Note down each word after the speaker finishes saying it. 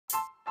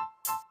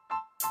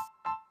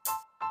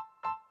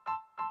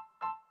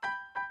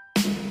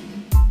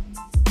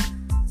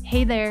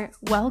Hey there,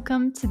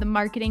 welcome to the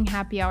Marketing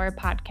Happy Hour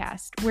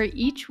podcast, where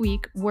each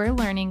week we're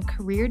learning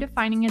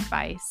career-defining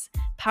advice,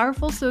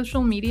 powerful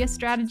social media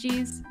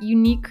strategies,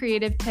 unique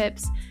creative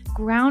tips,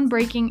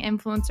 groundbreaking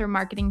influencer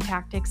marketing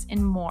tactics,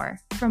 and more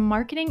from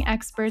marketing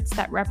experts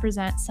that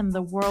represent some of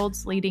the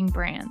world's leading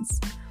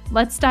brands.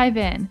 Let's dive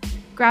in.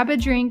 Grab a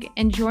drink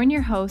and join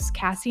your hosts,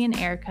 Cassie and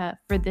Erica,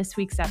 for this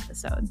week's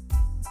episode.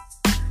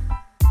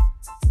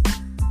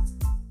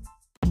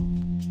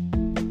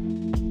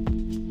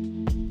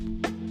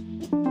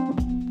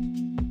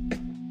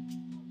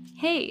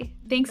 Hey,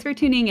 thanks for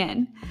tuning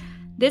in.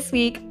 This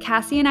week,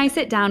 Cassie and I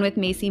sit down with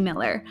Macey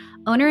Miller,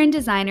 owner and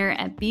designer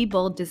at Be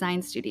Bold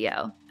Design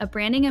Studio, a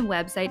branding and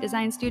website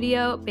design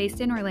studio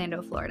based in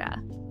Orlando, Florida.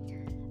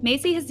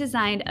 Macey has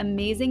designed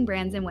amazing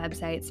brands and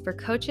websites for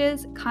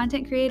coaches,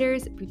 content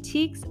creators,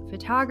 boutiques,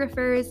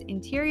 photographers,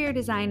 interior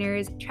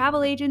designers,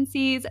 travel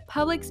agencies,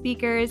 public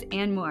speakers,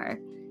 and more.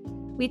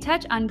 We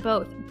touch on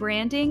both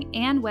branding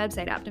and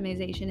website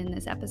optimization in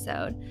this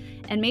episode,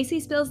 and Macey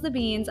spills the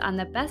beans on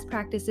the best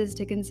practices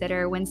to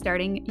consider when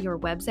starting your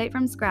website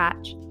from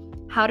scratch,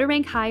 how to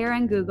rank higher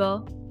on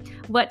Google,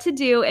 what to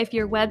do if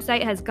your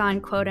website has gone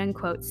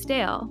quote-unquote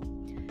stale,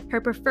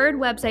 her preferred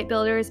website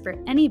builders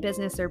for any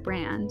business or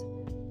brand,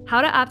 how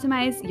to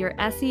optimize your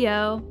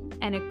SEO,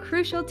 and a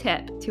crucial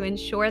tip to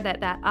ensure that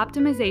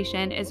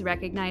optimization is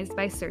recognized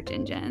by search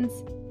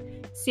engines.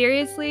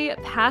 Seriously,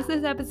 pass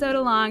this episode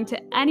along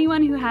to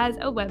anyone who has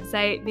a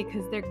website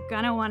because they're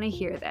gonna want to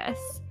hear this.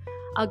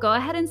 I'll go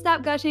ahead and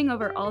stop gushing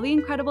over all the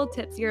incredible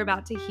tips you're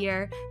about to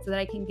hear so that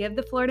I can give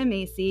the floor to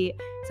Macey.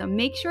 So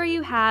make sure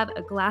you have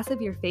a glass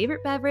of your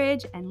favorite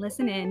beverage and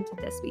listen in to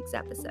this week's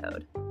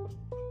episode.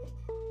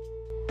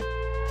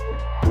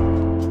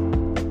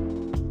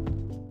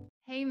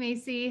 Hey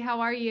Macey, how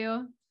are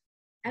you?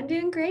 I'm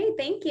doing great.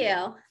 Thank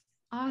you.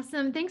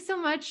 Awesome. Thanks so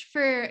much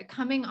for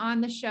coming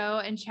on the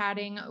show and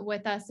chatting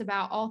with us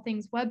about all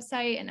things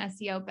website and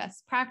SEO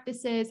best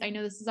practices. I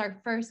know this is our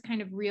first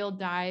kind of real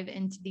dive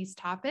into these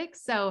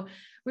topics, so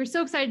we're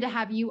so excited to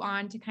have you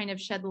on to kind of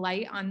shed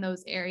light on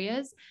those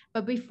areas.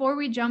 But before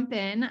we jump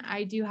in,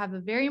 I do have a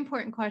very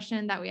important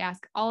question that we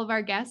ask all of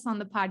our guests on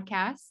the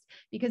podcast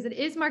because it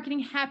is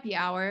Marketing Happy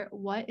Hour.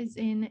 What is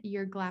in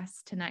your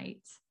glass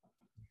tonight?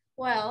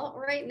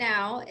 Well, right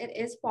now it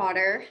is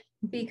water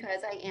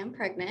because I am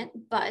pregnant,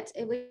 but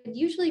it would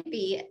usually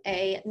be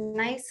a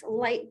nice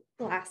light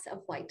glass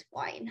of white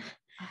wine.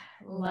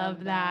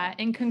 Love that.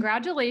 And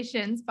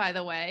congratulations, by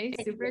the way.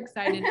 Super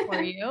excited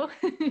for you.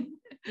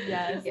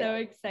 Yeah, so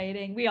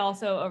exciting. We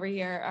also over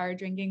here are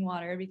drinking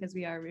water because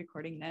we are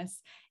recording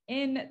this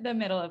in the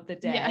middle of the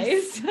day.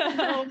 Yes.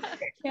 So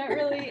can't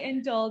really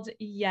indulge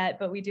yet,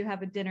 but we do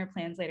have a dinner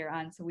plans later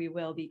on. So we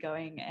will be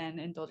going and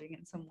indulging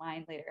in some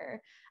wine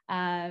later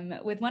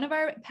with one of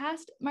our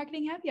past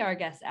Marketing Happy Hour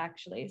guests,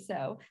 actually.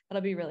 So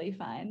that'll be really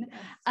fun.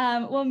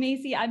 Yes. Well,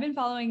 Macey, I've been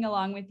following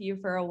along with you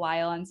for a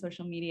while on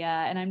social media,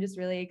 and I'm just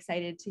really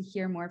excited to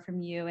hear more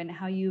from you and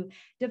how you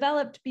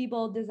developed Be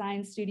Bold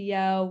Design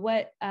Studio,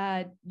 what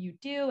you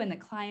do and the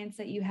clients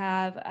that you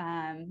have.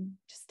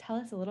 Just tell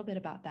us a little bit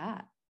about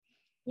that.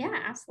 Yeah,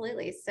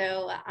 absolutely.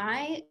 So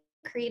I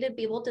created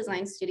Be Bold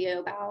Design Studio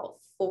about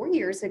 4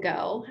 years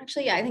ago.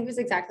 Actually, yeah, I think it was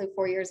exactly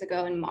 4 years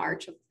ago in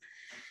March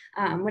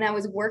when I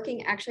was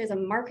working actually as a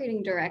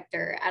marketing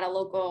director at a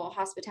local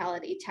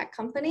hospitality tech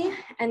company.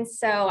 And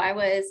so I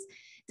was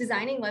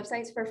designing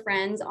websites for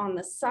friends on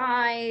the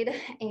side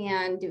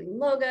and doing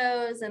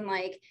logos and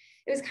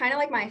it was kind of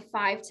like my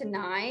 5 to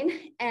 9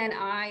 and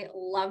I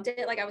loved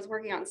it. Like I was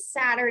working on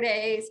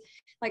Saturdays,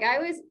 like I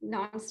was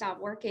nonstop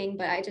working,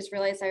 but I just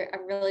realized I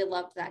really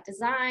loved that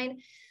design.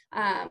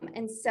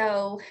 And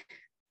so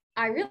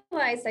I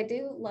realized I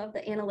do love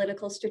the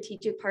analytical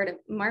strategic part of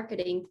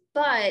marketing,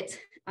 but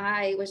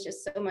I was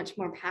just so much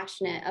more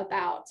passionate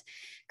about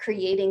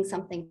creating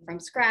something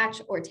from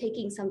scratch or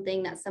taking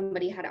something that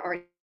somebody had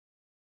already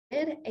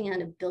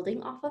and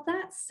building off of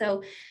that.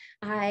 So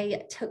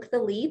I took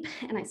the leap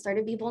and I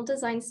started Be Bold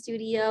Design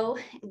Studio,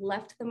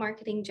 left the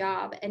marketing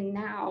job, and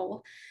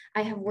now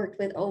I have worked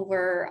with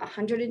over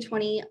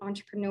 120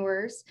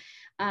 entrepreneurs,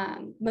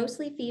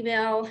 mostly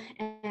female,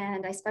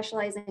 and I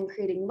specialize in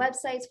creating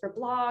websites for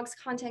blogs,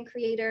 content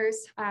creators.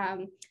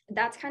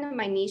 That's kind of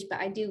my niche, but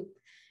I do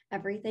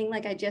everything.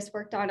 Like I just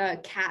worked on a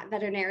cat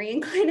veterinarian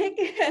clinic,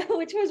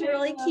 which was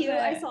really cute.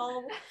 I saw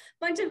a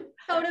bunch of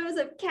photos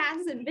of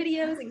cats and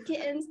videos and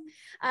kittens.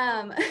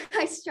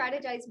 I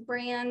strategize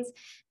brands,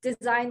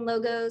 design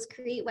logos,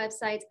 create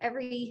websites.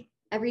 Every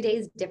day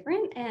is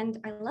different and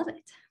I love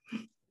it.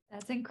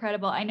 That's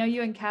incredible. I know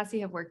you and Cassie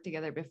have worked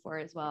together before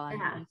as well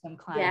on some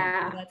clients.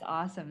 Yeah. So that's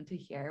awesome to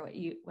hear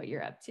what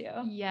you're up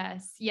to.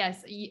 Yes.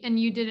 And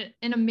you did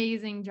an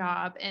amazing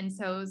job. And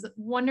so it was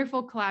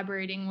wonderful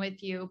collaborating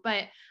with you.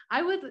 But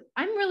I'm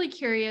really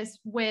curious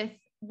with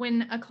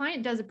when a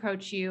client does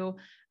approach you,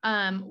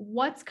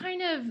 what's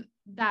kind of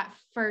that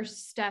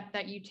first step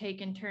that you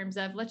take in terms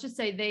of, let's just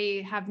say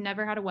they have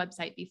never had a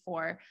website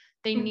before.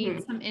 They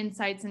need some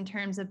insights in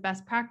terms of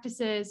best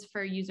practices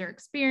for user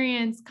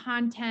experience,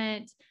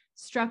 content,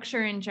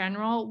 structure in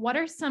general, what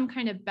are some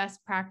kind of best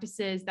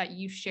practices that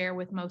you share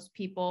with most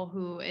people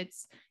who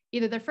it's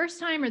either their first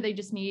time or they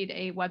just need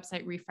a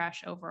website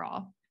refresh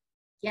overall?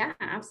 Yeah,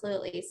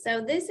 absolutely.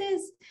 So this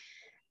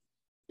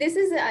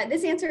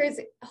answer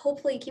is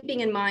hopefully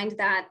keeping in mind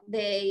that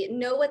they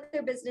know what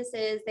their business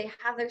is, they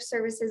have their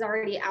services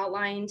already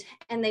outlined,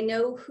 and they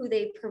know who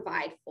they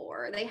provide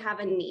for. They have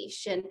a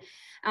niche.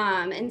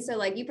 And so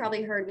like you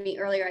probably heard me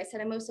earlier, I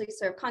said I mostly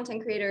serve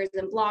content creators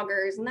and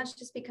bloggers, and that's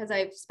just because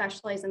I've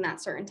specialized in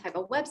that certain type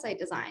of website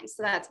design.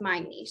 So that's my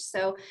niche.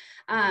 So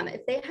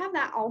if they have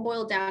that all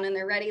boiled down and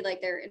they're ready,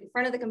 like they're in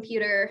front of the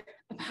computer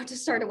about to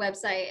start a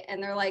website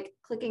and they're like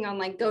clicking on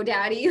like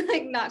GoDaddy,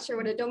 like not sure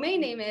what a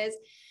domain name is,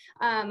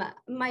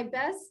 my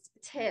best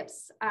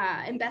tips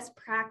and best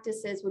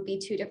practices would be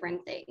two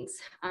different things.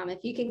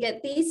 If you can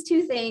get these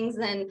two things,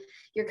 then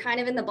you're kind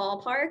of in the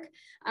ballpark.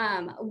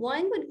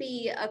 One would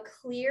be a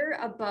clear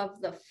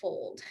above the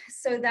fold.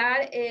 So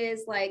that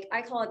is like,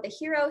 I call it the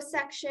hero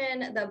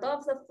section, the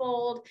above the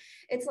fold.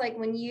 It's like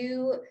when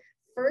you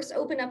first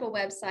open up a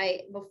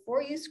website,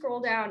 before you scroll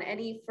down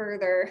any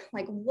further,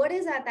 like what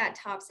is at that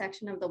top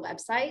section of the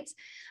website?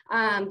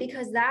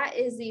 Because that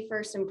is the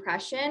first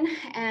impression.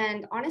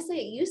 And honestly,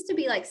 it used to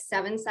be like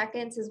 7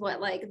 seconds is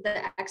what like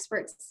the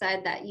experts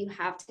said that you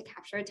have to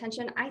capture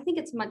attention. I think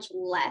it's much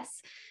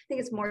less. I think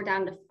it's more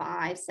down to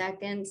 5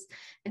 seconds.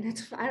 And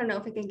I don't know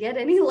if it can get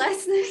any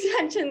less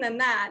attention than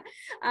that.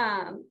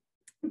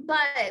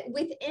 But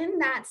within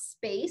that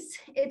space,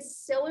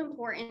 it's so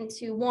important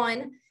to,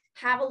 one,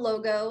 have a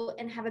logo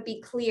and have it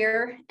be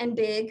clear and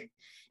big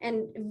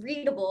and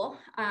readable.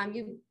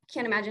 You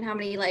can't imagine how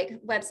many like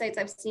websites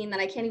I've seen that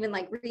I can't even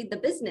like read the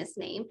business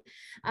name.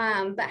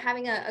 But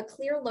having a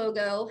clear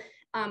logo,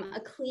 a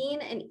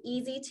clean and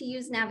easy to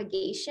use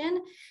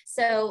navigation.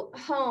 So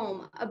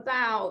home,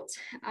 about,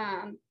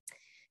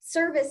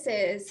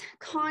 services,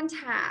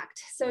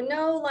 contact. So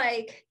no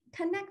like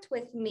connect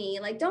with me,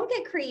 like don't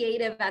get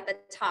creative at the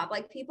top.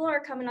 Like people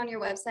are coming on your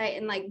website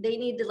and like they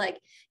need to like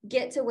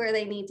get to where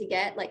they need to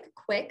get like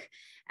quick.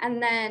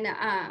 And then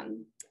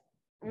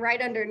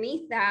right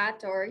underneath that,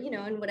 or you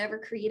know, in whatever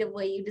creative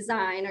way you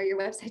design or your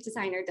website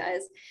designer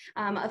does,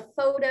 a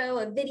photo,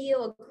 a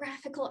video, a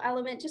graphical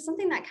element, just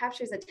something that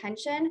captures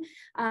attention,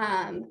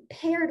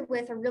 paired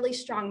with a really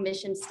strong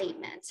mission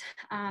statement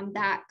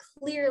that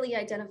clearly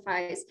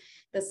identifies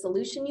the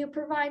solution you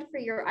provide for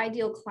your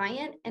ideal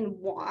client and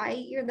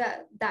why you're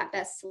that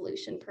best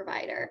solution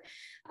provider.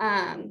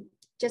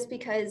 Just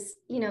because,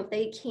 you know, if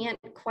they can't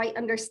quite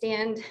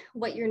understand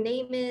what your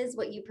name is,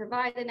 what you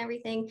provide and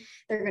everything,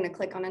 they're going to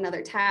click on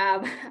another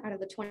tab out of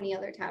the 20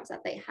 other tabs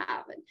that they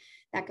have. And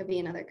that could be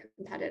another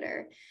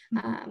competitor.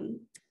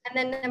 And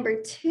then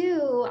number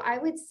two, I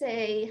would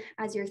say,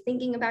 as you're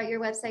thinking about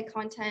your website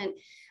content,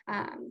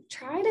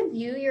 try to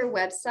view your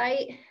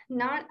website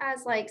not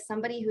as like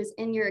somebody who's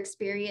in your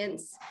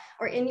experience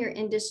or in your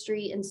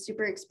industry and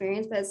super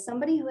experienced, but as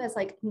somebody who has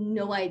like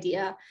no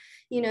idea.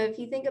 You know, if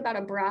you think about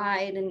a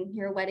bride and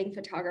you're a wedding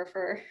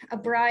photographer, a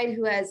bride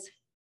who has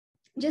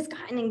just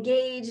gotten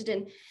engaged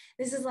and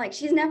this is like,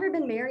 she's never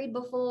been married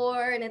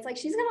before. And it's like,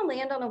 she's going to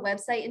land on a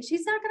website and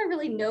she's not going to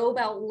really know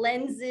about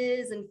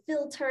lenses and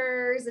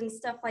filters and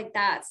stuff like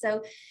that.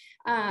 So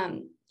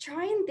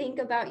try and think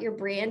about your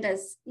brand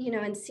as, you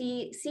know, and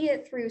see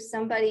it through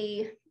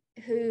somebody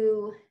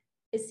who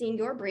is seeing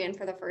your brand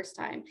for the first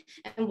time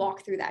and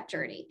walk through that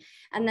journey.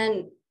 And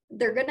then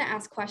they're going to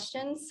ask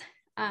questions.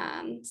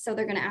 So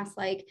they're going to ask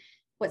like,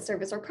 what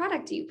service or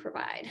product do you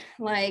provide?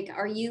 Like,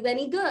 are you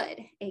any good?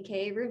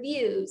 AKA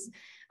reviews.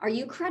 Are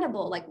you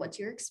credible? Like, what's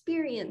your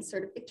experience,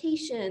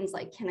 certifications?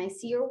 Like, can I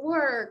see your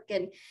work?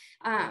 And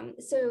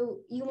so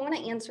you want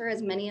to answer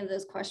as many of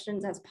those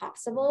questions as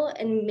possible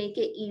and make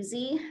it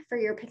easy for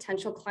your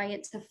potential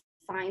client to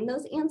find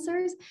those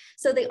answers.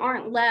 So they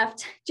aren't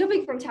left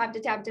jumping from tab to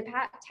tab to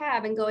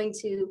tab and going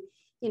to,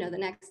 you know, the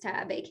next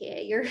tab,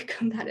 AKA your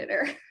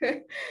competitor.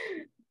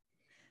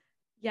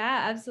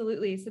 Yeah,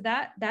 absolutely. So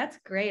that's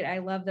great. I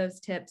love those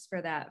tips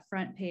for that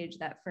front page,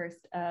 that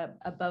first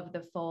above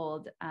the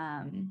fold,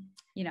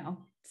 you know,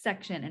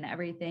 section and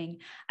everything.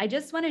 I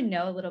just want to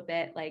know a little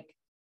bit, like,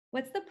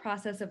 what's the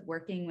process of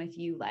working with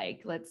you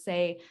like? Let's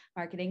say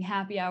Marketing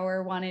Happy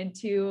Hour wanted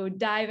to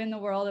dive in the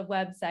world of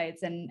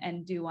websites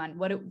and do one.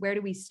 Where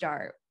do we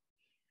start?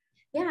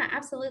 Yeah,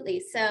 absolutely.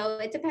 So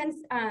it depends.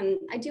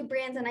 I do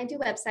brands and I do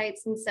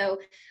websites. And so,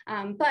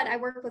 but I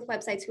work with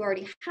websites who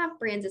already have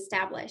brands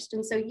established.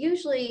 And so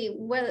usually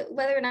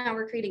whether or not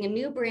we're creating a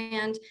new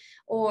brand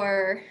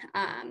or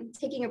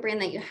taking a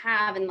brand that you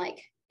have and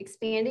like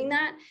expanding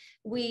that,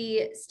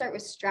 we start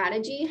with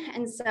strategy.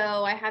 And so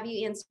I have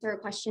you answer a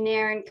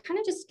questionnaire and kind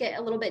of just get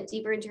a little bit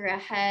deeper into your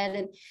head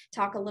and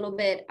talk a little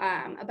bit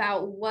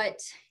about what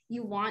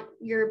you want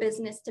your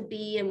business to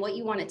be and what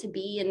you want it to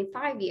be in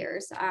 5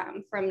 years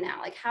from now.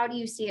 Like, how do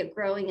you see it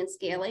growing and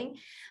scaling?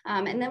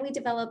 And then we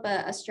develop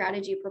a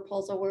strategy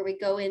proposal where we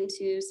go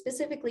into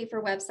specifically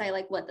for website,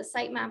 like what the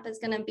sitemap is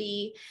going to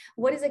be,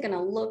 what is it going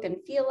to look and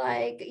feel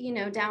like, you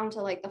know, down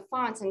to like the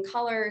fonts and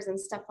colors and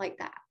stuff like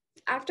that.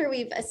 after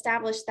we've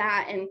established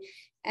that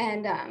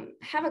and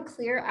have a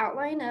clear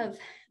outline of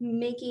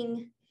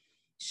making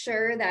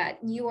sure that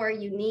you are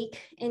unique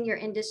in your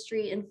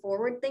industry and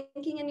forward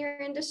thinking in your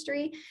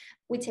industry,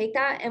 we take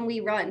that and we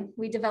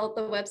develop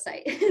the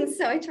website. And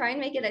so I try and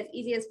make it as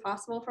easy as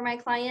possible for my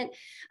client.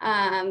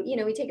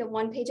 We take it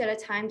one page at a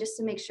time just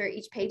to make sure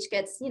each page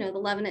gets, the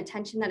love and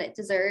attention that it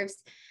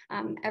deserves.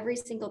 Every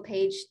single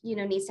page,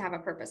 needs to have a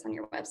purpose on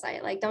your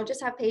website. Like, don't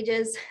just have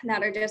pages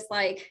that are just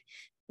like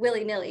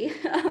willy-nilly.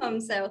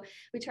 So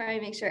we try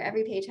and make sure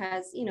every page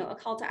has, a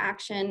call to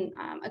action,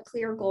 a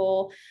clear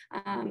goal,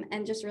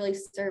 and just really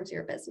serves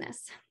your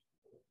business.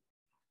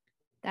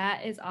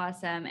 That is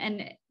awesome.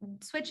 And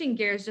switching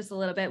gears just a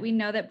little bit, we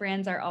know that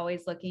brands are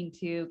always looking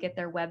to get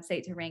their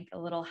website to rank a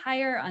little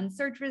higher on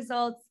search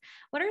results.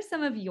 What are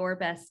some of your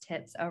best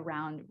tips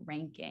around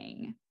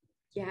ranking?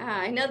 Yeah,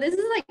 I know this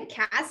is like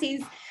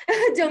Cassie's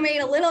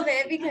domain a little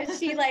bit, because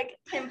she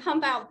can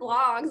pump out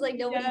blogs like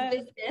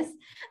nobody's business.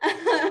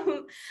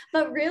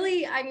 But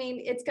really, I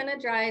mean, it's going to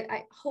drive,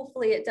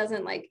 hopefully it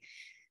doesn't make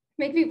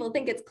people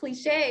think it's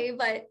cliche,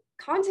 but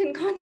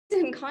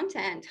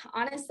content.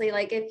 Honestly,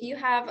 like if you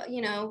have,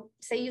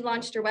 say you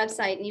launched your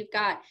website and you've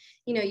got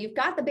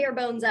the bare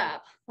bones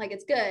up, like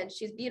it's good,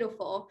 she's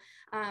beautiful.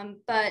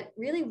 But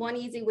really one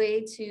easy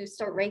way to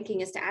start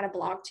ranking is to add a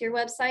blog to your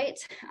website.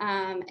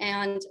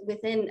 And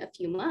within a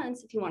few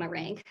months, if you want to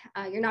rank,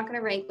 you're not going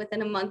to rank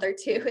within a month or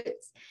two.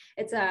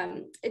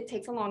 It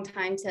takes a long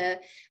time to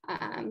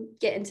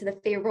get into the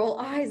favorable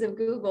eyes of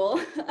Google.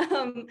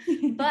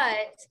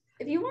 But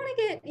if you want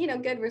to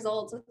get, good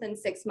results within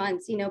 6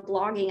 months,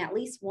 blogging at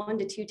least 1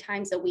 to 2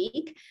 times a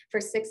week for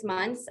 6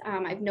 months,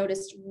 I've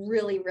noticed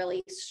really,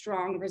 really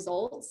strong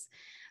results.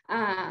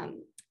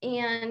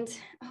 And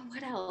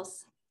what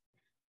else?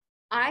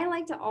 I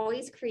like to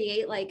always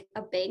create like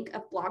a bank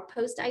of blog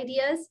post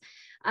ideas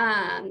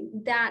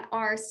that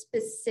are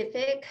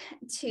specific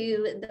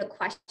to the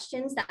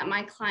questions that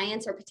my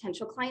clients or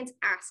potential clients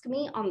ask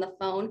me on the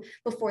phone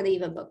before they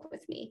even book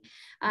with me.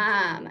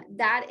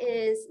 That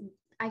is,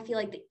 I feel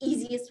like, the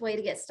easiest way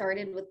to get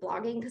started with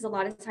blogging, because a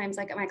lot of times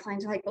like my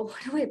clients are like, well,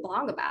 what do I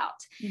blog about?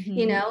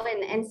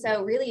 And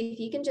so really, if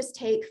you can just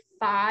take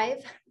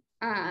five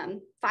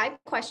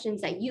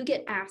questions that you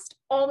get asked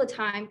all the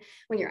time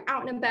when you're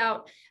out and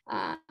about,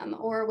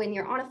 or when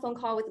you're on a phone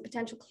call with a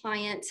potential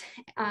client,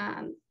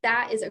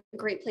 that is a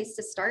great place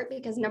to start,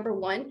 because number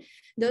one,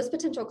 those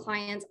potential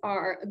clients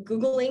are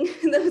Googling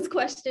those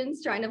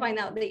questions, trying to find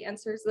out the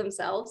answers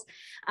themselves.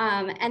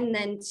 And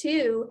then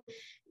two,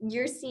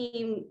 you're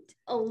seeing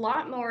a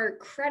lot more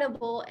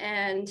credible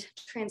and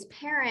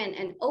transparent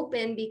and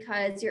open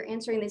because you're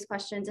answering these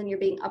questions and you're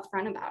being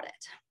upfront about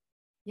it.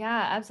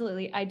 Yeah,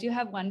 absolutely. I do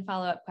have one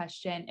follow-up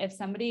question. If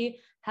somebody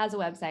has a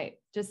website,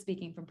 just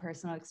speaking from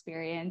personal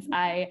experience,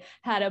 I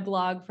had a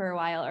blog for a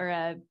while, or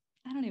I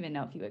don't even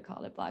know if you would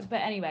call it a blog,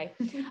 but anyway,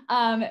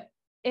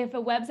 if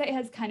a website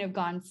has kind of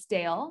gone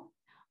stale,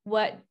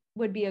 what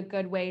would be a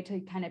good way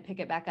to kind of pick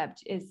it back up?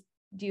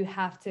 Do you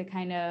have to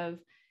kind of,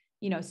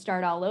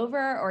 start all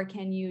over, or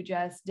can you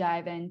just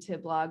dive into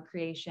blog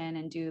creation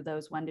and do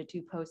those 1 to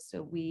 2 posts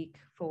a week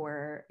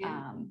for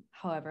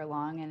however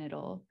long, and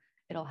it'll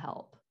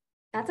help?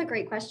 That's a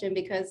great question,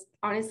 because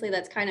honestly,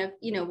 that's kind of,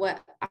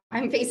 what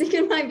I'm facing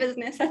in my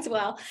business as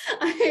well.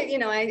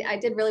 I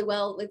did really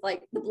well with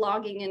like the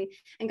blogging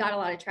and got a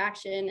lot of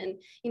traction, and,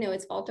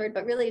 it's faltered,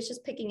 but really it's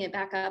just picking it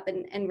back up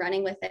and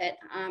running with it,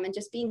 and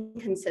just being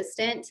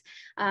consistent,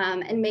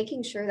 and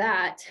making sure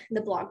that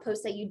the blog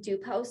posts that you do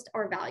post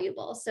are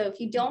valuable. So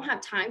if you don't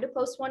have time to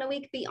post one a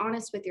week, be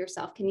honest with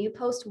yourself. Can you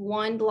post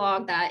one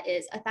blog that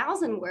is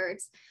 1,000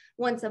 words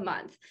once a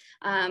month?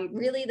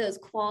 Really those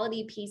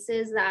quality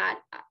pieces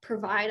that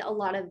provide a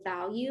lot of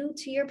value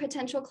to your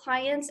potential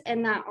clients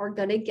and that are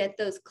going to get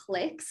those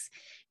clicks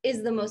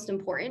is the most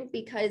important,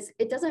 because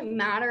it doesn't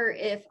matter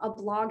if a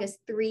blog is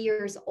 3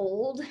 years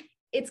old,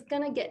 it's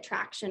going to get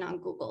traction on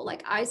Google.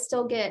 Like, I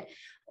still get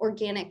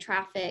organic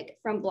traffic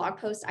from blog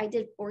posts I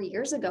did 4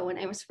 years ago when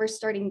I was first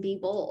starting Be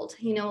Bold.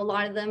 A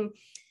lot of them,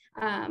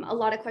 a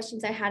lot of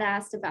questions I had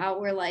asked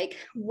about were like,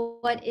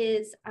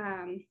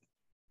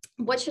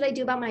 what should I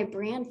do about my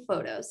brand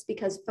photos?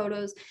 Because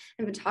photos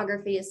and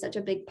photography is such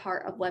a big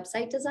part of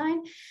website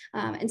design.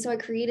 And so I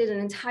created an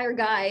entire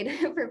guide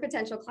for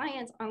potential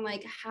clients on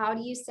like, how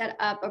do you set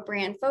up a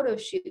brand photo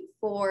shoot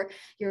for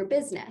your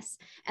business?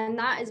 And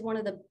that is one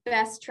of the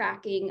best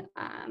tracking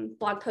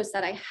blog posts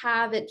that I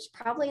have. It's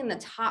probably in the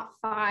top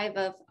 5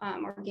 of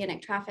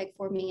organic traffic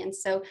for me. And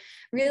so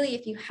really,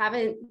 if you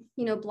haven't,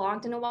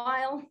 blogged in a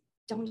while,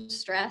 don't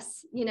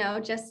stress,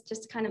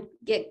 just kind of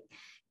get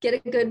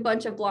a good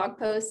bunch of blog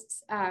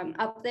posts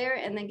up there,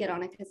 and then get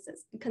on a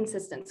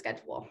consistent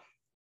schedule.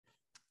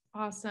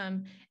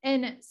 Awesome.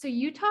 And so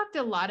you talked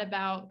a lot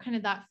about kind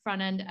of that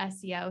front end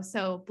SEO.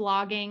 So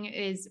blogging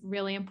is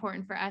really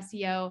important for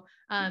SEO.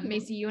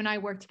 Macey, you and I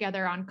worked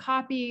together on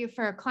copy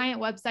for a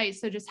client website.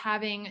 So just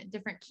having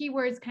different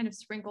keywords kind of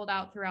sprinkled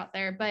out throughout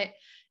there. But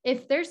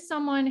if there's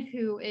someone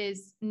who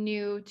is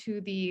new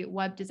to the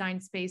web design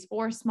space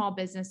or a small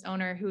business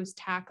owner who's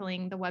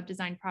tackling the web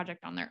design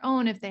project on their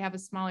own, if they have a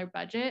smaller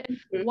budget,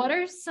 what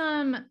are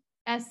some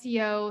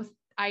SEO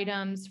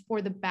items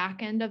for the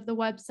back end of the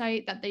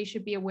website that they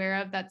should be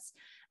aware of? That's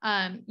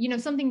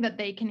something that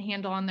they can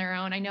handle on their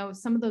own. I know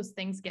some of those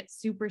things get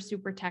super,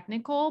 super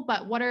technical,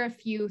 but what are a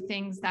few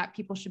things that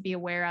people should be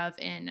aware of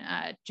and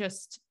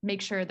just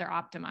make sure they're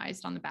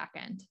optimized on the back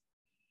end?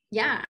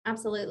 Yeah,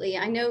 absolutely.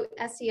 I know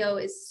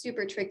SEO is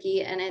super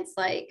tricky, and it's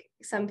like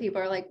some people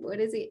are like, what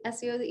does the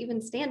SEO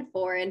even stand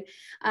for? And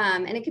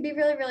it can be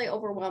really, really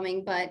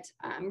overwhelming, but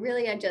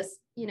really I just,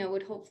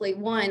 would hopefully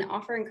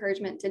offer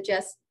encouragement to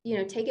just,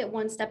 take it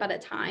one step at a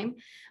time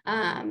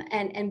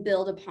and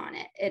build upon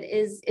it. It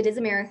is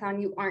a marathon.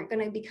 You aren't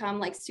going to become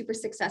like super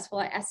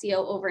successful at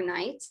SEO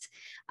overnight.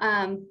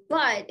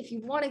 But if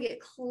you want to get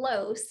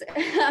close,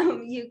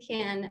 you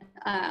can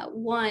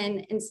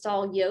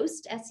install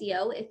Yoast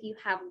SEO if you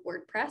have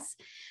WordPress.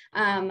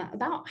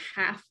 About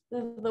half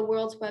of the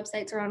world's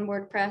websites are on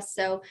WordPress.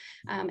 So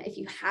if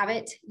you have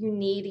it, you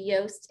need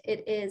Yoast.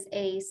 It is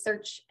a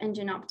search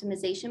engine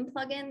optimization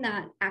plugin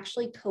that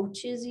actually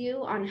coaches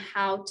you on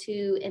how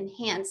to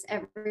enhance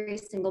every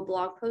single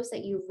blog post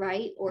that you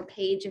write or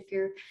page if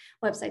your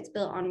website's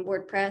built on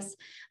WordPress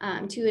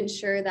to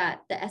ensure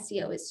that the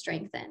SEO is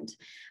strengthened.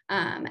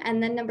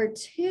 And then number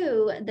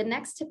two, the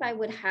next tip I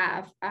would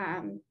have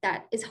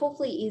that is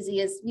hopefully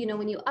easy is,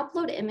 when you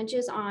upload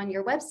images on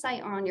your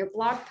website or on your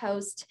blog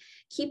post,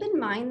 keep in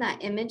mind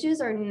that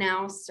images are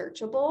now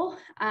searchable.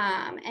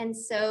 And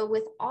so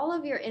with all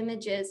of your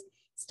images,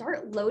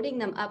 start loading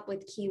them up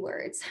with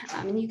keywords.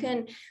 And you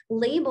can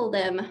label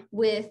them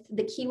with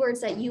the keywords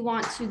that you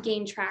want to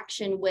gain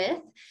traction with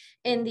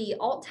in the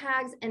alt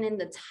tags and in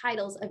the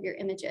titles of your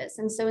images.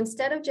 And so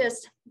instead of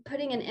just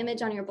putting an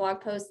image on your blog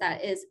post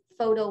that is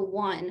photo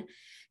 1,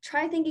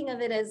 try thinking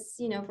of it as,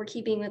 if we're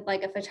keeping with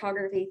like a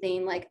photography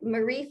theme, like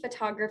Marie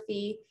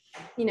photography,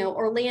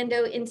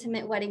 Orlando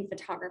intimate wedding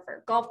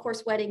photographer, golf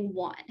course wedding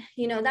 1,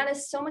 that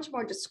is so much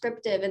more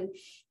descriptive, and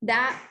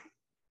that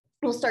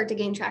will start to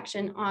gain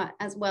traction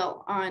as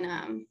well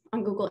on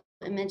Google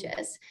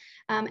Images.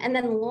 And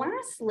then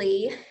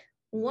lastly,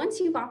 once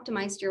you've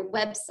optimized your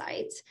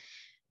website,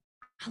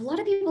 a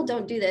lot of people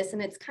don't do this,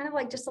 and it's kind of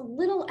like just a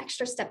little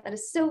extra step that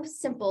is so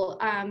simple,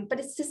 but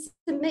it's to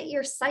submit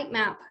your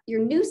sitemap, your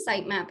new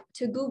sitemap,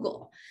 to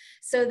Google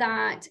so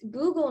that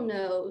Google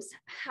knows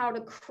how to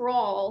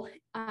crawl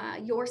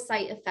your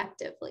site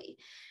effectively.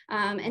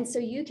 And so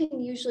you can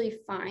usually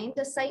find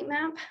a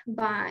sitemap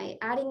by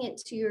adding it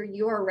to your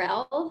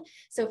URL.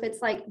 So if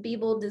it's like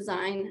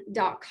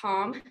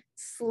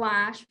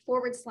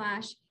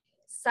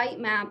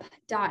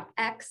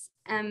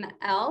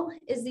beebledesign.com/sitemap.xml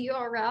is the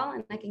URL,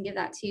 and I can give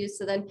that to you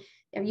so then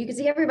you can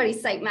see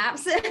everybody's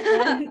sitemaps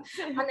on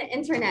the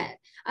internet.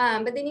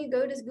 But then you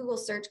go to Google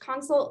Search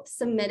Console,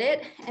 submit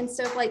it. And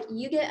so if like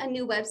you get a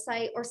new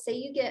website, or say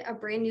you get a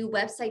brand new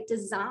website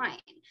design,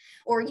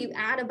 or you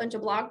add a bunch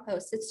of blog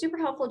posts, it's super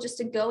helpful just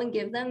to go and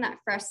give them that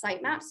fresh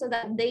sitemap so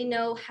that they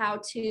know how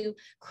to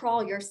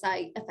crawl your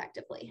site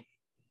effectively.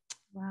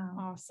 Wow.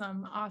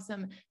 Awesome.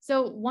 Awesome.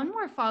 So one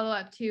more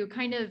follow-up to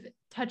kind of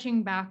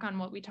touching back on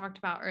what we talked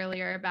about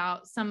earlier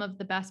about some of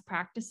the best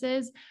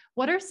practices.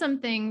 What are some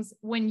things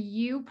when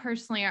you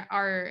personally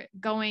are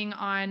going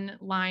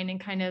online and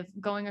kind of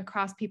going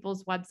across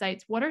people's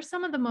websites, what are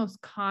some of the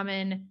most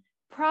common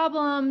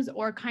problems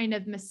or kind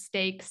of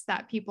mistakes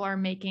that people are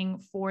making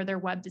for their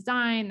web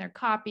design, their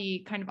copy,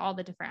 kind of all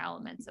the different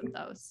elements of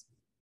those?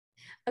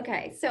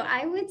 Okay. So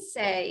I would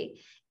say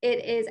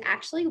it is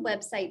actually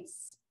website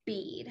speed.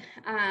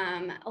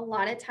 A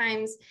lot of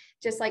times,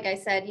 just like I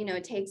said,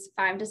 it takes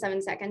 5 to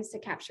 7 seconds to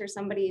capture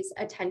somebody's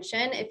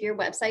attention. If your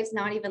website's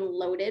not even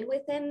loaded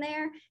within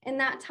there in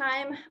that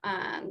time,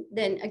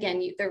 then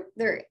again,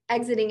 they're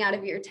exiting out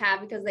of your tab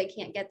because they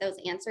can't get those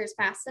answers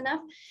fast enough.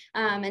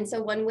 And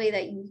so one way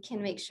that you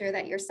can make sure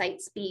that your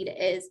site speed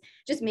is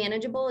just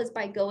manageable is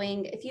by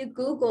if you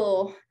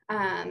Google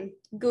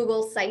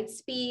site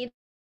speed,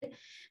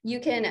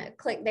 you can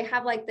click, they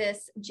have like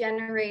this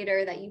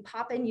generator that you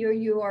pop in your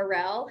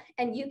URL,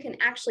 and you can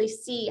actually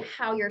see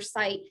how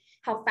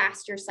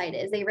fast your site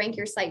is. They rank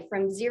your site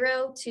from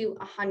 0 to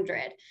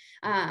 100.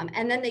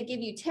 And then they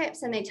give you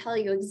tips, and they tell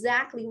you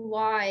exactly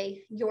why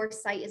your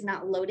site is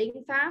not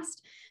loading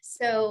fast.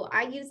 So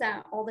I use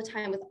that all the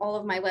time with all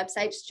of my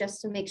websites,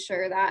 just to make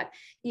sure that,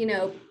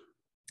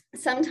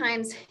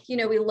 sometimes,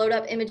 we load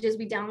up images,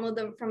 we download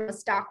them from a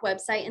stock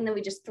website, and then we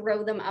just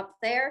throw them up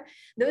there.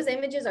 Those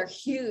images are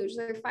huge.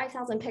 They're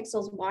 5,000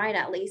 pixels wide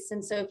at least.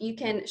 And so if you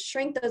can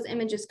shrink those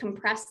images,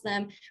 compress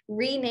them,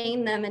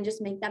 rename them, and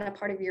just make that a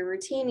part of your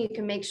routine, you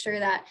can make sure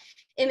that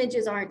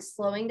images aren't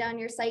slowing down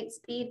your site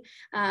speed.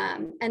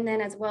 And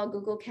then as well,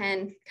 Google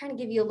can kind of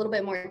give you a little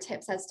bit more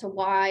tips as to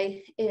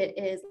why it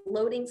is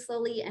loading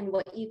slowly and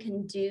what you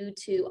can do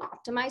to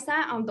optimize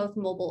that on both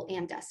mobile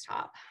and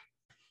desktop.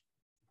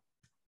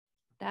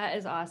 That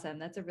is awesome.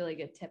 That's a really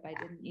good tip I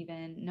didn't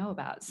even know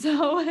about.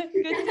 So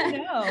good to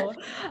know.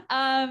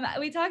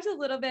 We talked a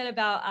little bit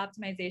about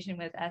optimization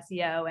with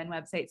SEO and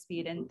website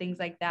speed and things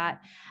like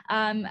that.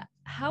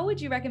 How would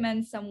you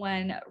recommend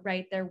someone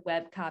write their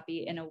web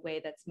copy in a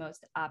way that's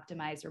most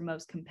optimized or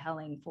most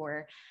compelling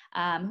for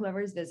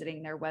whoever's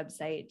visiting their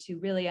website to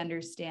really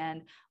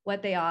understand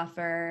what they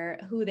offer,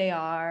 who they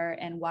are,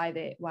 and why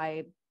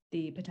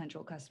the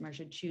potential customer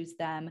should choose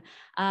them?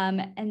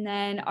 And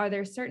then are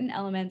there certain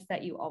elements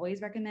that you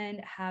always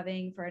recommend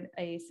having for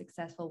a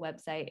successful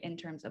website in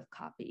terms of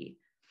copy?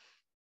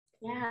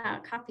 Yeah,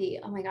 copy.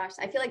 Oh my gosh.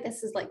 I feel like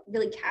this is like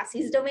really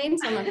Cassie's domain.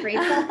 So I'm afraid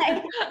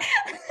to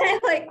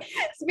like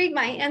speak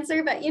my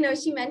answer. But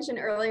she mentioned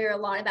earlier a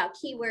lot about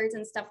keywords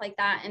and stuff like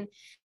that.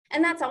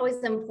 And that's always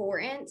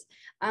important.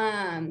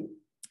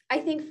 I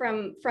think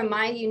from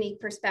my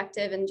unique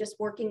perspective and just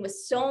working with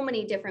so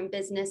many different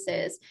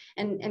businesses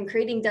and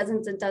creating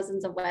dozens and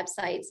dozens of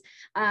websites,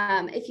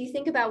 if you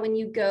think about when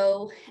you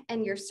go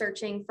and you're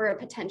searching for a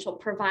potential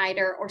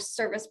provider or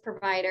service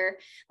provider,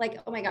 like,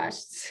 oh my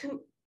gosh,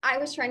 I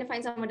was trying to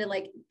find someone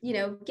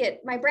to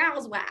get my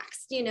brows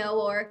waxed,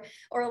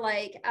 or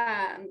like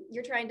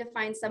you're trying to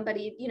find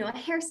somebody, a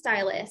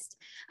hairstylist.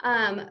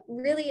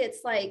 Really,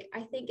 it's like,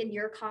 I think in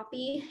your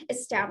copy,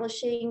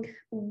 establishing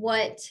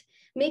what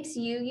makes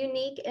you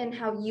unique and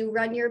how you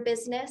run your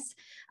business,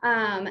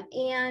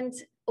 and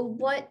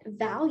what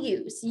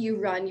values you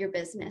run your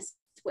business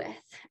with,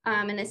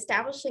 and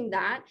establishing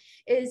that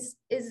is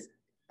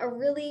a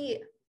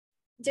really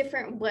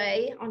different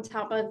way on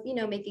top of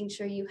making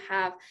sure you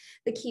have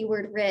the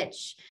keyword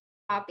rich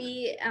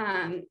copy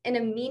in a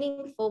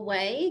meaningful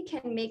way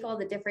can make all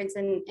the difference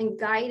in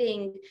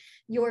guiding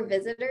your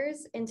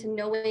visitors into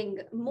knowing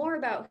more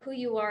about who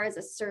you are as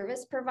a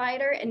service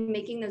provider and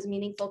making those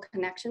meaningful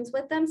connections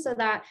with them, so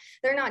that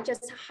they're not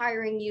just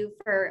hiring you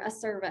for a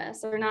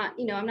service, or not,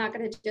 I'm not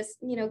going to just,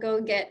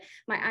 go get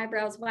my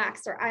eyebrows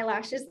waxed or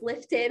eyelashes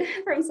lifted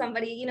from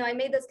somebody. I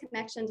made those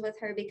connections with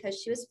her because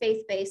she was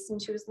faith-based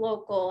and she was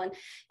local, and,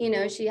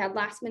 she had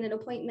last minute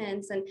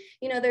appointments, and,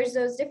 there's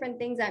those different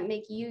things that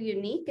make you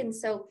unique. And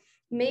so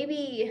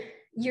maybe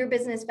your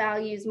business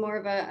values more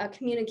of a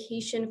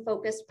communication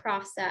focused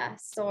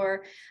process,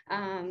 or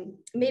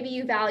maybe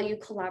you value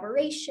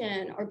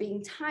collaboration or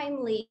being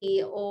timely,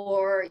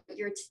 or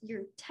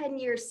you're 10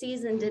 years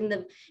seasoned in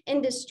the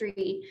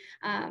industry.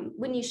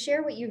 When you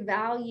share what you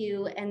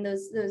value and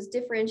those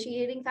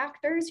differentiating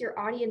factors, your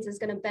audience is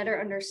going to better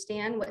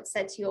understand what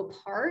sets you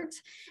apart,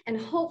 and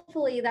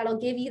hopefully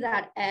that'll give you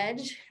that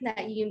edge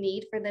that you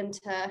need for them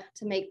to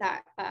make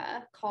that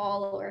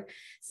call or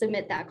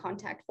submit that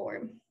contact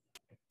form.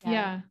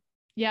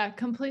 Yeah,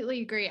 completely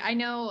agree. I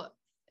know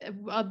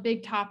a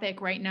big topic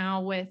right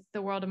now with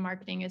the world of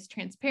marketing is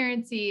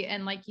transparency.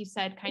 And like you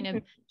said, kind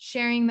of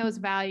sharing those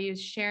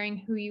values, sharing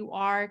who you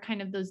are,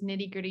 kind of those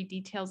nitty gritty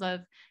details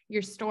of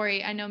your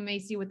story. I know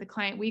Macey, with the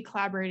client we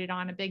collaborated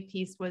on, a big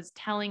piece was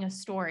telling a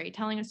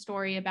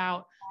story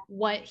about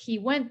what he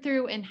went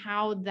through and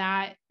how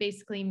that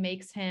basically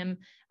makes him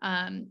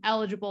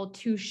eligible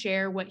to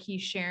share what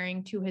he's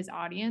sharing to his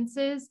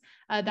audiences.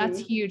 That's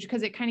huge,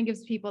 because it kind of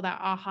gives people that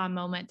aha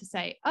moment to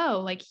say,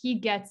 oh, like he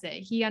gets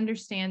it. He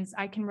understands.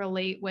 I can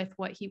relate with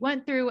what he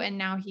went through. And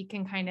now he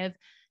can kind of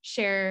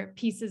share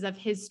pieces of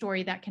his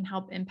story that can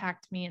help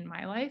impact me in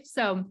my life.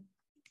 So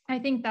I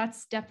think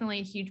that's definitely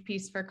a huge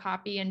piece for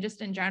copy, and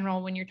just in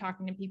general, when you're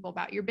talking to people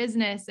about your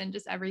business and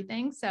just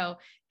everything. So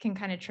it can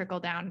kind of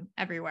trickle down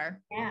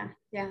everywhere.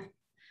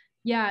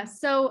 Yeah.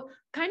 So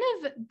kind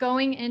of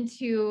going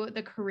into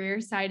the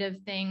career side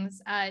of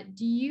things,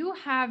 do you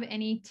have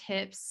any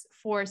tips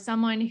for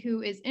someone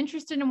who is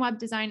interested in web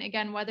design?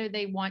 Again, whether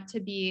they want to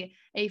be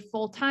a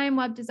full-time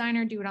web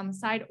designer, do it on the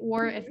side,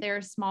 or if they're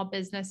a small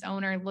business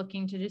owner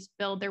looking to just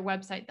build their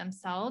website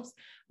themselves,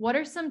 what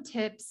are some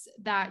tips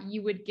that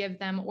you would give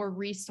them, or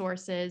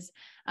resources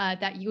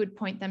that you would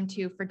point them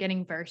to for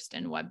getting versed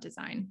in web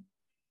design?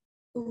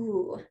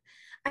 Ooh,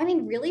 I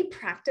mean, really,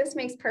 practice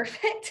makes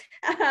perfect.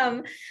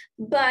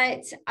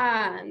 But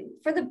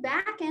for the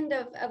back end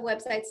of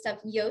website stuff,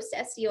 Yoast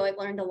SEO, I've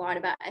learned a lot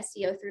about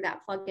SEO through that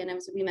plugin,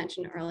 as we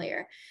mentioned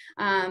earlier.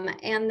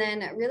 And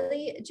then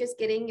really just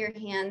getting your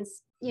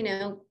hands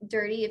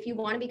dirty. If you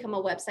want to become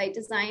a website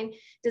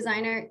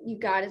designer, you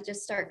got to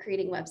just start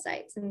creating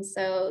websites. And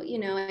so,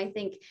 I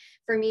think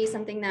for me,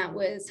 something that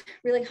was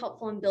really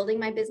helpful in building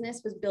my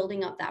business was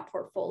building up that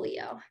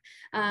portfolio.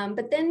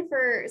 But then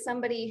for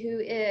somebody who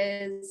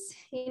is,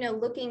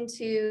 looking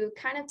to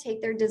kind of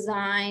take their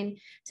design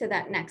to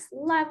that next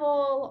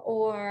level,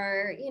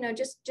 or,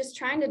 just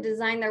trying to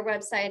design their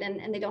website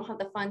and they don't have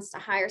the funds to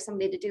hire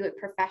somebody to do it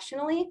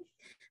professionally,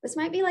 this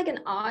might be like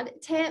an odd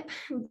tip,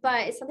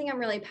 but it's something I'm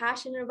really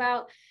passionate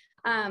about.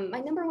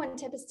 My number one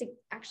tip is to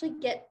actually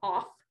get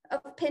off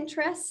of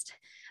Pinterest.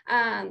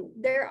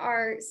 There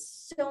are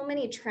so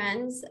many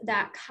trends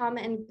that come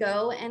and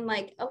go. And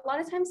like a lot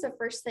of times the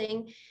first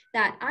thing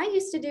that I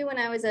used to do when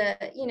I was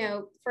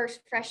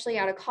first freshly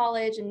out of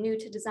college and new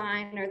to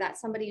design, or that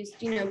somebody who's,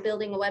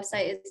 building a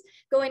website, is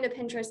going to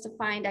Pinterest to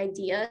find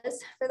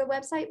ideas for the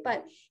website.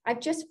 But I've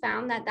just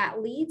found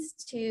that leads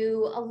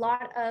to a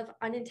lot of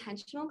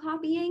unintentional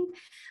copying,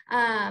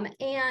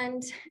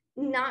 and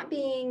not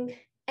being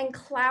and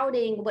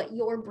clouding what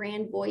your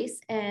brand voice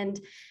and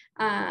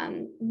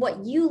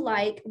what you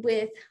like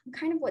with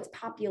kind of what's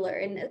popular,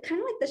 and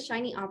kind of like the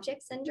shiny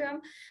object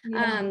syndrome.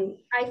 Yeah.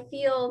 I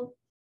feel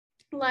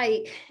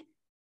like,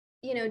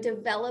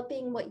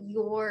 developing what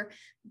your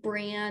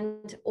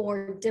brand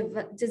or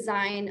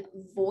design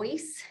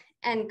voice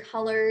and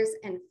colors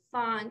and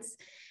fonts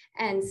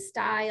and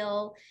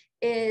style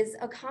is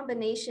a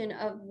combination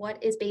of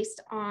what is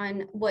based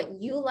on what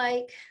you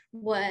like,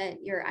 what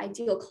your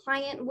ideal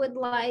client would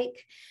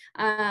like,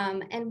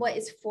 and what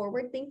is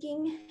forward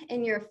thinking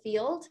in your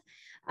field.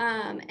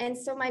 And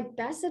so my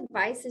best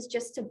advice is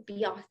just to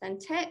be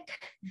authentic.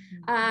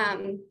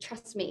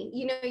 Trust me,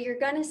 you're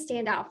going to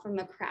stand out from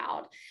the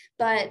crowd.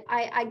 But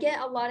I get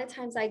a lot of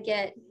times I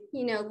get,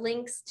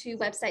 links to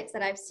websites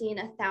that I've seen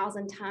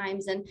 1,000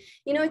 times. And,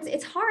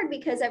 it's hard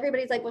because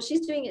everybody's like, well,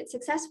 she's doing it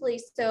successfully,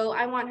 so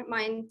I want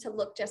mine to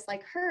look just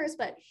like hers.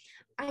 But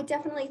I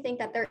definitely think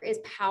that there is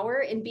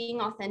power in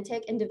being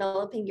authentic and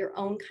developing your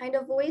own kind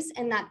of voice,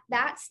 and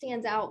that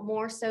stands out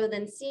more so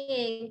than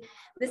seeing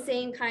the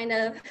same kind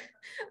of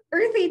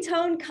earthy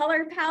tone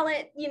color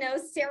palette,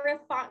 serif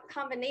font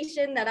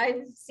combination that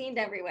I've seen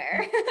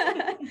everywhere.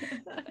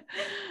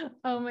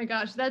 Oh my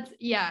gosh.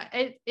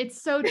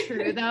 It's so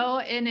true though.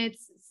 And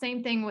it's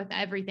same thing with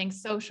everything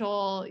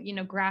social,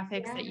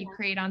 graphics that you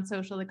create on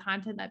social, the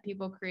content that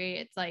people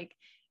create. It's like,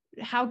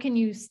 how can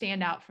you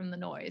stand out from the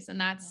noise? And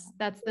that's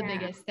the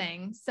biggest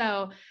thing.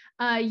 So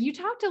you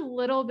talked a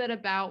little bit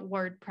about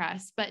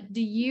WordPress, but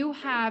do you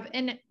have,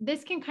 and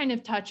this can kind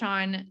of touch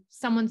on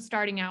someone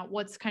starting out,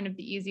 what's kind of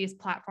the easiest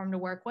platform to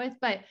work with,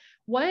 but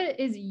what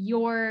is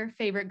your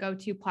favorite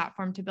go-to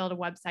platform to build a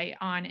website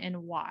on,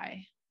 and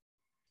why?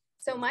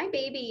 So my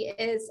baby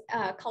is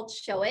called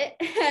Show It,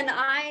 and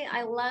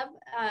I love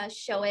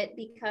Show It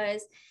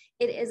because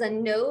it is a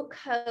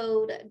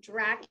no-code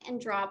drag and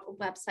drop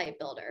website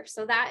builder.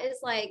 So that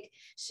is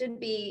should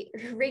be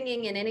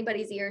ringing in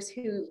anybody's ears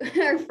who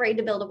are afraid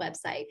to build a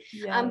website.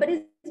 Yeah. But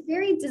it's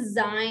very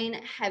design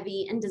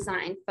heavy and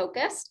design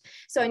focused.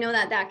 So I know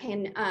that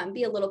can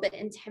be a little bit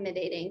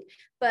intimidating.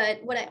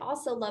 But what I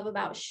also love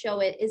about Show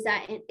It is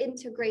that it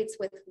integrates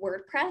with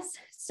WordPress.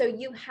 So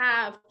you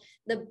have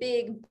the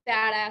big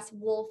badass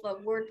wolf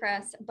of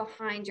WordPress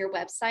behind your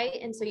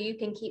website. And so you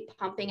can keep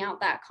pumping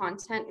out that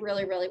content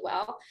really, really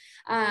well.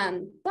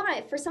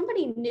 But for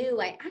somebody new,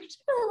 I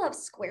actually really love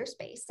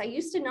Squarespace. I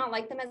used to not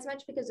like them as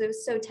much because it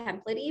was so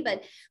template-y,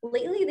 but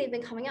lately they've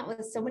been coming out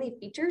with so many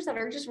features that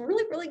are just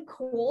really, really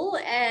cool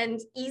and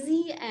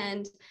easy,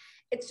 and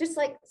it's just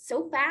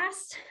so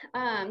fast.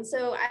 And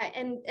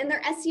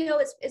their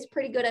SEO is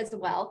pretty good as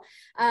well.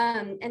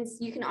 And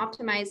you can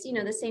optimize,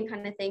 the same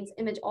kind of things,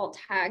 image alt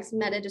tags,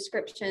 meta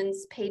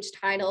descriptions, page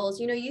titles,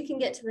 you can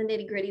get to the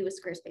nitty gritty with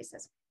Squarespace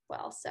as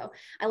well. So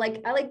I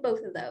like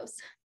both of those.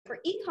 For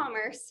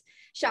e-commerce,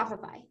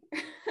 Shopify.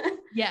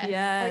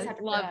 Yes.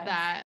 Love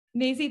that.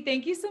 Macey,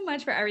 thank you so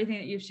much for everything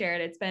that you've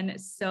shared. It's been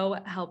so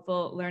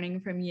helpful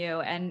learning from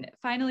you. And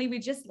finally, we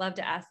just love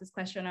to ask this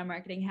question on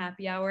Marketing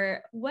Happy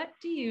Hour. What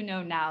do you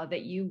know now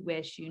that you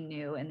wish you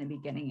knew in the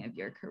beginning of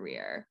your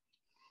career?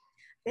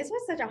 This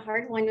was such a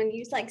hard one when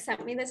you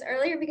sent me this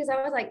earlier, because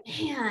I was like,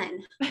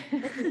 man,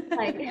 this is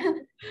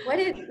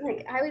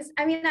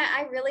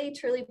I really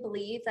truly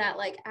believe that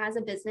as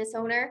a business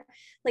owner,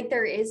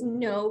 there is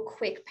no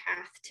quick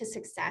path to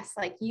success.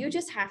 You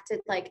just have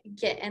to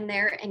get in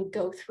there and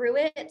go through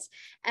it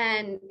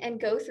and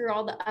go through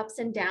all the ups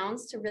and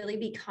downs to really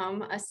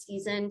become a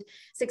seasoned,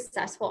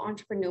 successful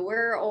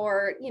entrepreneur,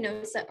 or,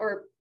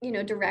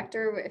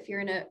 director if you're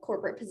in a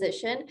corporate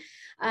position.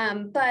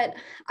 But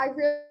I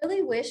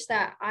really wish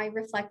that I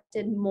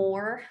reflected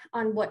more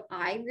on what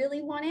I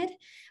really wanted,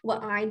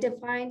 what I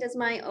defined as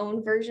my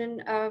own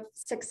version of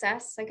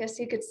success, I guess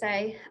you could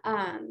say,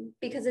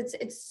 because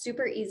it's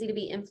super easy to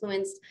be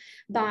influenced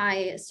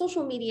by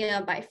social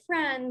media, by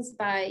friends,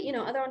 by,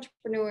 other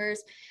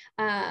entrepreneurs,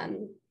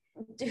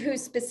 who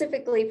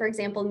specifically, for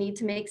example, need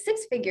to make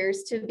 6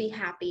 figures to be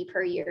happy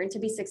per year and to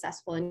be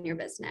successful in your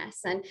business.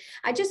 And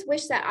I just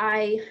wish that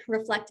I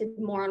reflected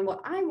more on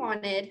what I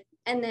wanted,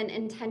 and then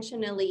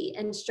intentionally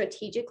and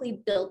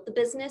strategically built the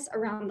business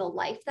around the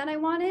life that I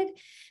wanted.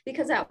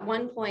 Because at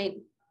one point,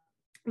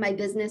 my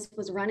business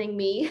was running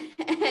me,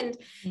 and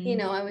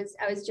I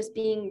was just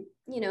being,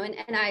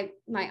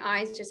 my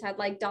eyes just had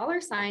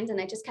dollar signs, and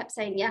I just kept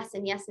saying yes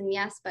and yes and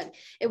yes, but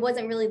it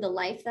wasn't really the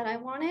life that I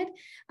wanted.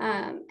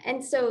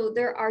 And so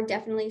there are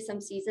definitely some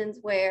seasons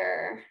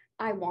where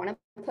I want to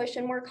push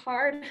and work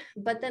hard.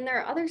 But then there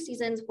are other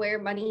seasons where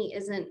money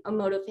isn't a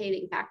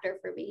motivating factor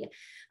for me.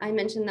 I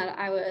mentioned that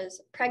I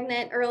was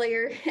pregnant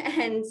earlier,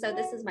 and so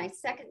this is my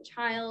second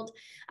child.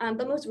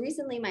 But most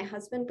recently, my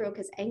husband broke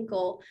his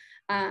ankle.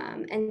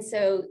 And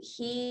so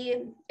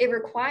it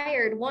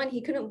required, one,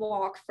 he couldn't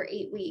walk for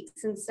 8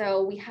 weeks. And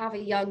so we have a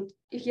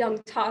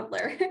young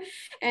toddler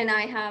and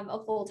I have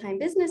a full-time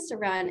business to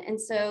run.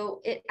 And so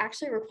it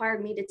actually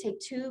required me to take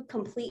 2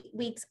 complete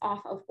weeks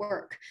off of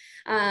work.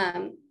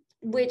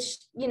 Which,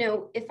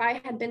 if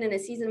I had been in a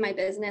season of my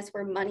business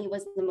where money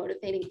was the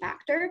motivating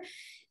factor,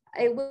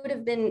 it would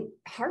have been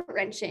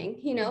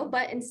heart-wrenching,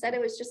 but instead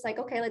it was just like,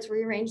 okay, let's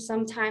rearrange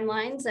some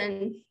timelines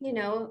and,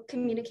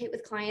 communicate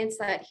with clients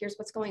that here's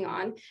what's going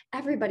on.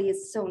 Everybody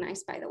is so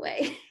nice, by the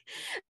way.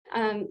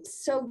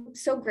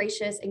 So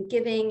gracious and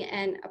giving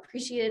and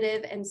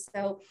appreciative. And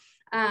so,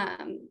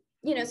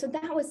 so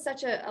that was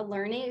such a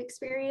learning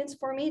experience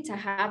for me to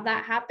have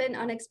that happen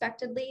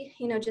unexpectedly,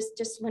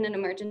 just when an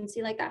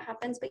emergency like that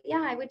happens. But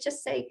yeah, I would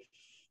just say,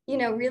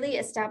 really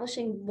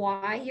establishing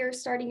why you're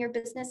starting your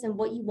business and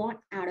what you want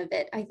out of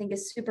it, I think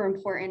is super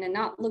important, and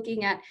not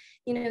looking at,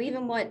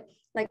 even what,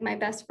 like my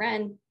best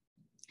friend,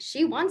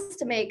 she wants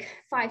to make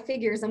 5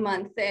 figures a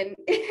month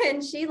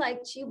and she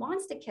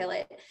wants to kill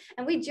it.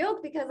 And we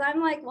joke because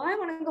I'm like, well, I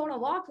want to go on a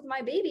walk with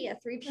my baby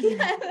at 3 p.m.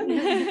 So,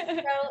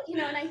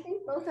 and I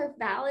think both are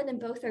valid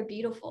and both are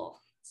beautiful.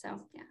 So,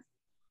 yeah.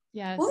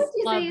 Yes. What would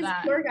you say is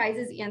that. your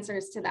guys'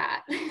 answers to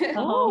that?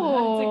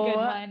 Oh, that's a good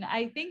one.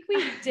 I think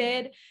we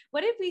did. What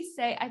did we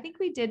say? I think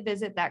we did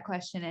visit that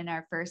question in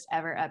our first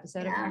ever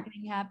episode of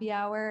Marketing Happy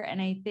Hour.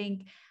 And I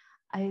think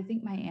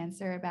my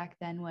answer back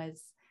then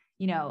was,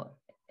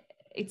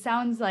 it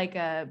sounds like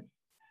a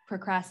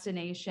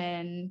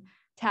procrastination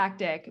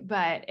tactic,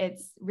 but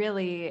it's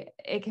really,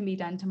 it can be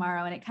done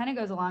tomorrow. And it kind of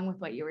goes along with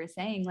what you were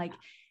saying. Like,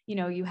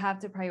 you have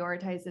to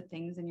prioritize the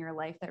things in your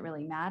life that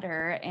really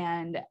matter.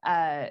 And,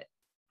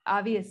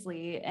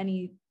 obviously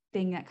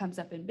anything that comes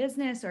up in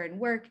business or in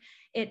work,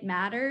 it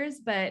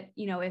matters. But,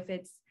 if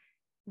it's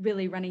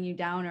really running you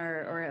down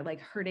or like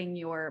hurting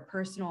your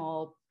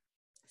personal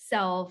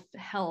self,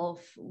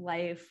 health,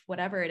 life,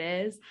 whatever it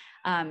is,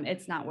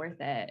 it's not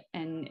worth it.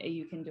 And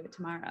you can do it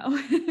tomorrow.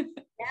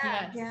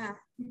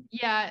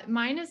 Yeah.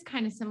 Mine is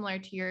kind of similar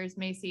to yours,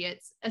 Macey.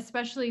 It's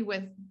especially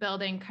with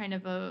building kind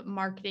of a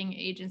marketing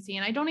agency.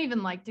 And I don't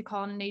even like to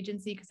call it an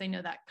agency because I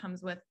know that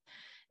comes with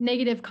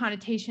negative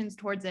connotations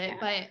towards it.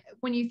 But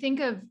when you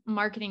think of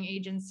marketing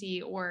agency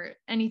or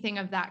anything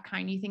of that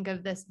kind, you think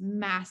of this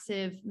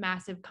massive,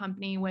 massive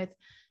company with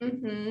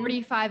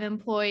 45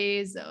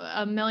 employees,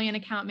 1 million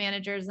account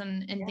managers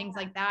and things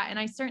like that. And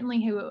I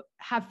certainly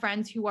have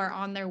friends who are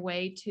on their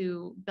way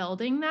to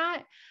building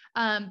that.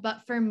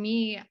 But for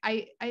me,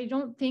 I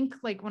don't think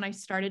like when I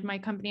started my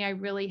company, I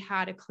really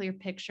had a clear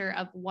picture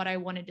of what I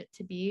wanted it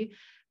to be.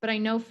 But I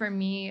know for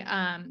me,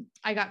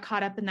 I got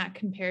caught up in that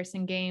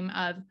comparison game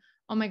of,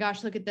 oh my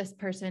gosh, look at this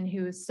person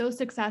who is so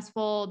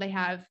successful. They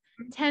have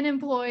 10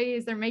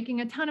 employees. They're making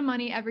a ton of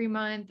money every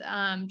month,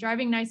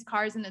 driving nice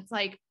cars. And it's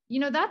like,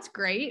 that's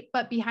great.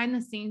 But behind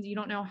the scenes, you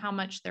don't know how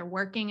much they're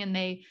working, and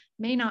they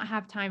may not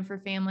have time for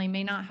family,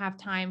 may not have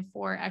time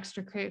for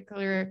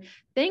extracurricular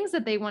things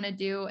that they want to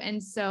do.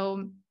 And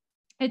so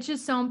it's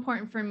just so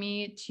important for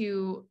me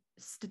to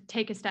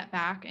take a step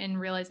back and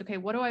realize, okay,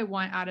 what do I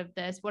want out of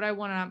this? What do I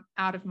want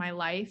out of my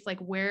life? Like,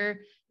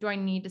 where do I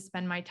need to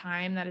spend my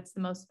time that it's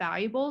the most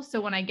valuable? So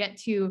when I get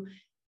to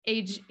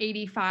age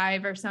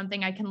 85 or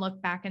something, I can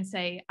look back and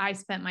say, I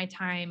spent my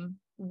time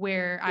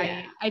where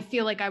I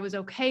feel like I was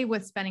okay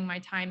with spending my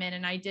time in,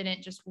 and I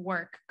didn't just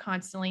work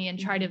constantly and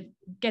try to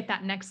get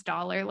that next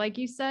dollar, like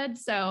you said.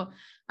 So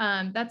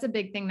that's a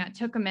big thing that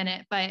took a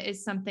minute, but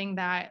is something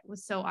that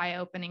was so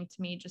eye-opening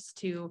to me, just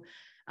to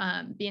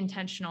be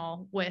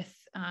intentional with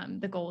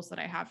the goals that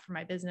I have for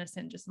my business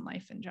and just in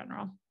life in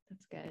general.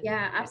 That's good.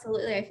 Yeah,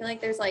 absolutely. I feel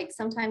like there's like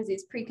sometimes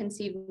these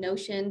preconceived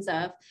notions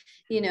of,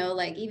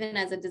 like even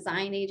as a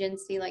design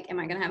agency, like, am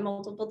I going to have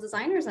multiple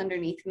designers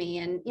underneath me?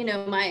 And,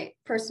 my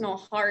personal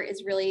heart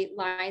really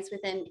lies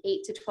within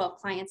 8 to 12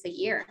 clients a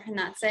year, and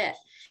that's it.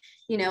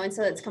 And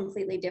so it's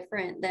completely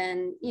different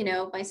than,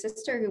 my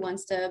sister who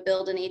wants to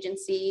build an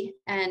agency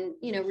and,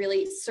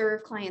 really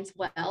serve clients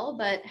well,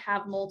 but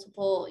have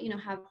multiple,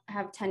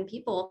 have 10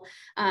 people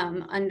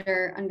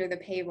under the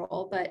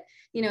payroll. But,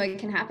 it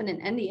can happen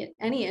in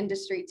any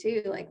industry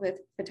too, like with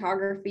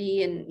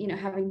photography and,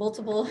 having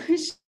multiple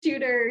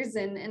shooters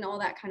and all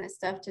that kind of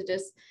stuff to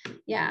just,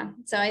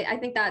 So I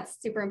think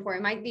that's super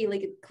important. It might be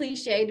like a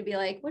cliche to be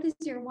like, what is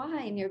your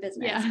why in your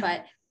business?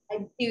 But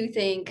I do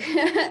think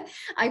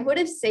I would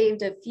have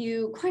saved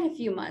quite a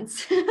few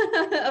months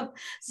of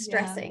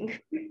stressing.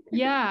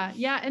 Yeah.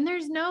 And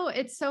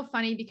it's so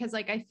funny because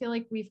like, I feel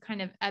like we've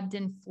kind of ebbed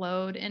and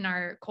flowed in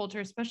our culture,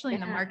 especially in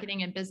the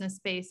marketing and business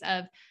space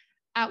of,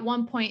 at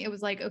one point it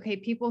was like, okay,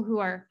 people who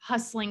are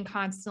hustling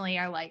constantly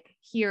are like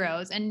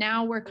heroes. And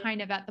now we're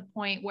kind of at the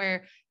point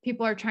where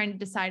people are trying to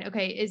decide,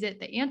 okay, is it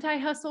the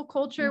anti-hustle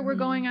culture we're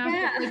going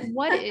after? Like,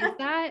 what is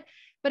that?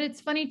 But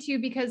it's funny too,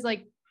 because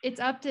like, it's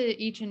up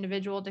to each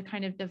individual to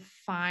kind of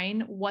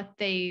define what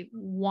they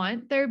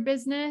want their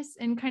business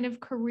and kind of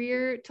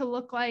career to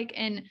look like.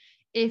 And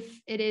if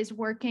it is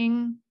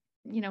working,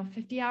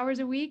 50 hours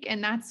a week,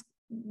 and that's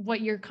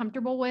what you're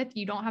comfortable with,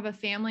 you don't have a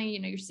family,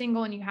 you're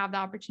single and you have the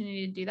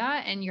opportunity to do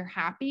that and you're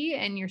happy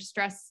and you're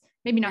stressed,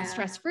 maybe not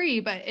stress-free,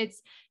 but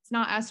it's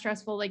not as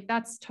stressful. Like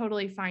that's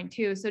totally fine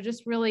too. So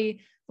just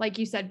really, like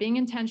you said, being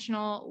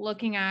intentional,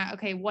 looking at,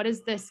 okay, what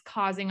is this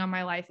causing on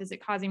my life? Is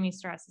it causing me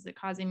stress? Is it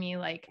causing me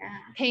like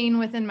pain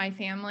within my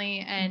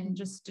family? And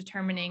just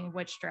determining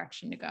which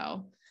direction to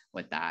go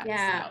with that.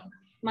 Yeah. So.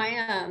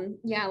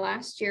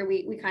 Last year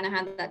we kind of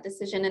had that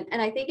decision,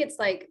 and I think it's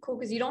like cool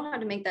because you don't have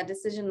to make that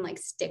decision, like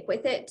stick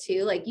with it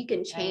too. Like you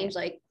can change,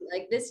 like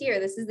this year,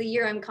 this is the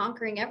year I'm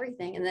conquering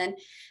everything. And then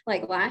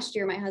like last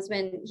year, my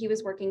husband, he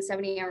was working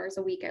 70 hours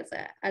a week as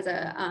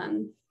a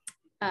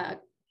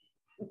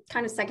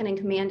kind of second in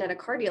command at a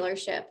car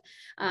dealership.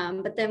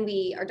 But then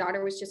our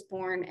daughter was just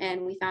born,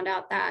 and we found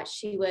out that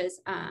she was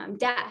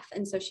deaf.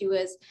 And so she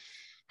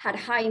had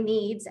high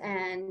needs,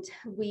 and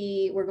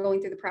we were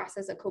going through the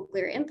process of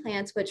cochlear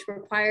implants, which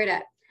required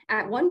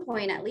at one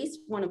point at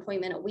least one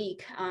appointment a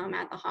week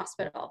at the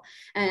hospital,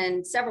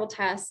 and several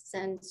tests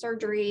and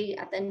surgery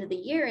at the end of the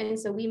year. And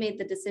so we made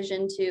the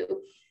decision to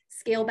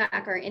scale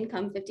back our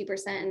income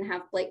 50% and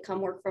have Blake come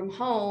work from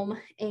home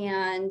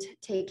and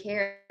take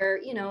care,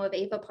 of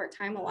Ava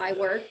part-time while I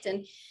worked.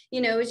 And,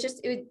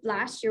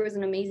 last year was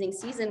an amazing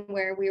season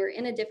where we were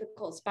in a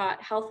difficult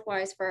spot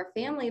health-wise for our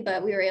family,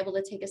 but we were able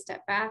to take a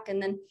step back.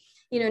 And then,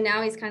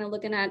 now he's kind of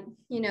looking at,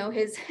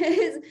 his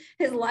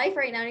life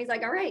right now. And he's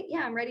like, all right,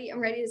 yeah, I'm ready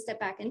to step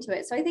back into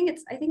it. So I think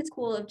it's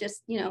cool of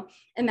just,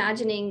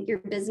 imagining your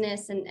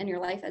business and your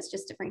life as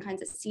just different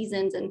kinds of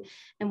seasons and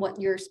what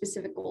your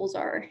specific goals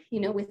are,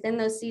 within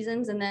those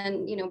seasons. And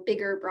then,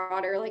 bigger,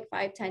 broader, like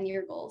 5-10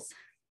 year goals.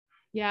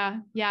 Yeah,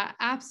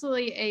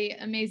 absolutely. A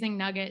amazing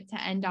nugget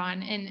to end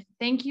on. And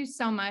thank you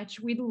so much.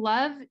 We'd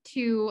love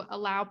to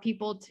allow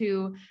people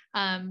to,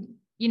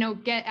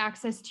 get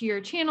access to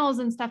your channels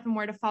and stuff and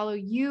where to follow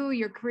you,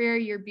 your career,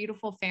 your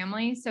beautiful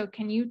family. So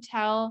can you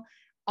tell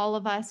all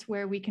of us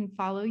where we can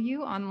follow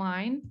you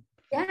online?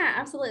 Yeah,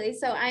 absolutely.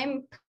 So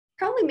I'm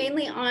probably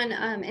mainly on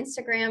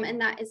Instagram, and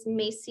that is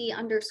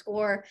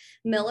Macey_Miller.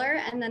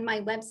 And then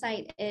my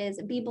website is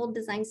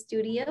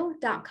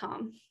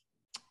BeBoldDesignStudio.com.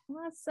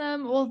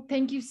 Awesome. Well,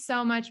 thank you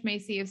so much,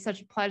 Macey. It was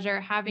such a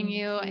pleasure having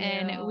you.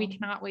 And we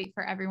cannot wait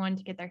for everyone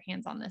to get their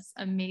hands on this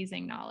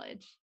amazing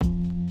knowledge.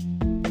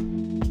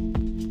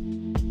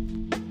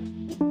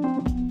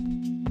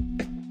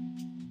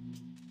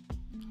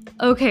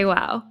 Okay,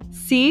 wow.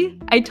 See,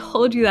 I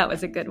told you that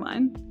was a good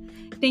one.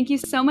 Thank you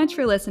so much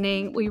for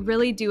listening. We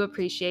really do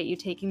appreciate you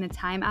taking the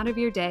time out of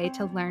your day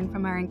to learn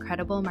from our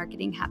incredible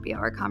marketing happy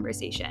hour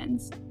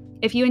conversations.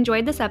 If you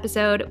enjoyed this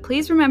episode,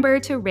 please remember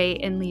to rate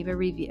and leave a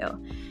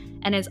review.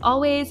 And as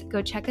always,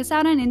 go check us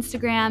out on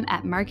Instagram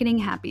at Marketing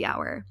Happy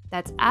Hour.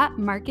 That's at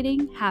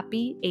Marketing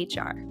Happy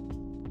HR.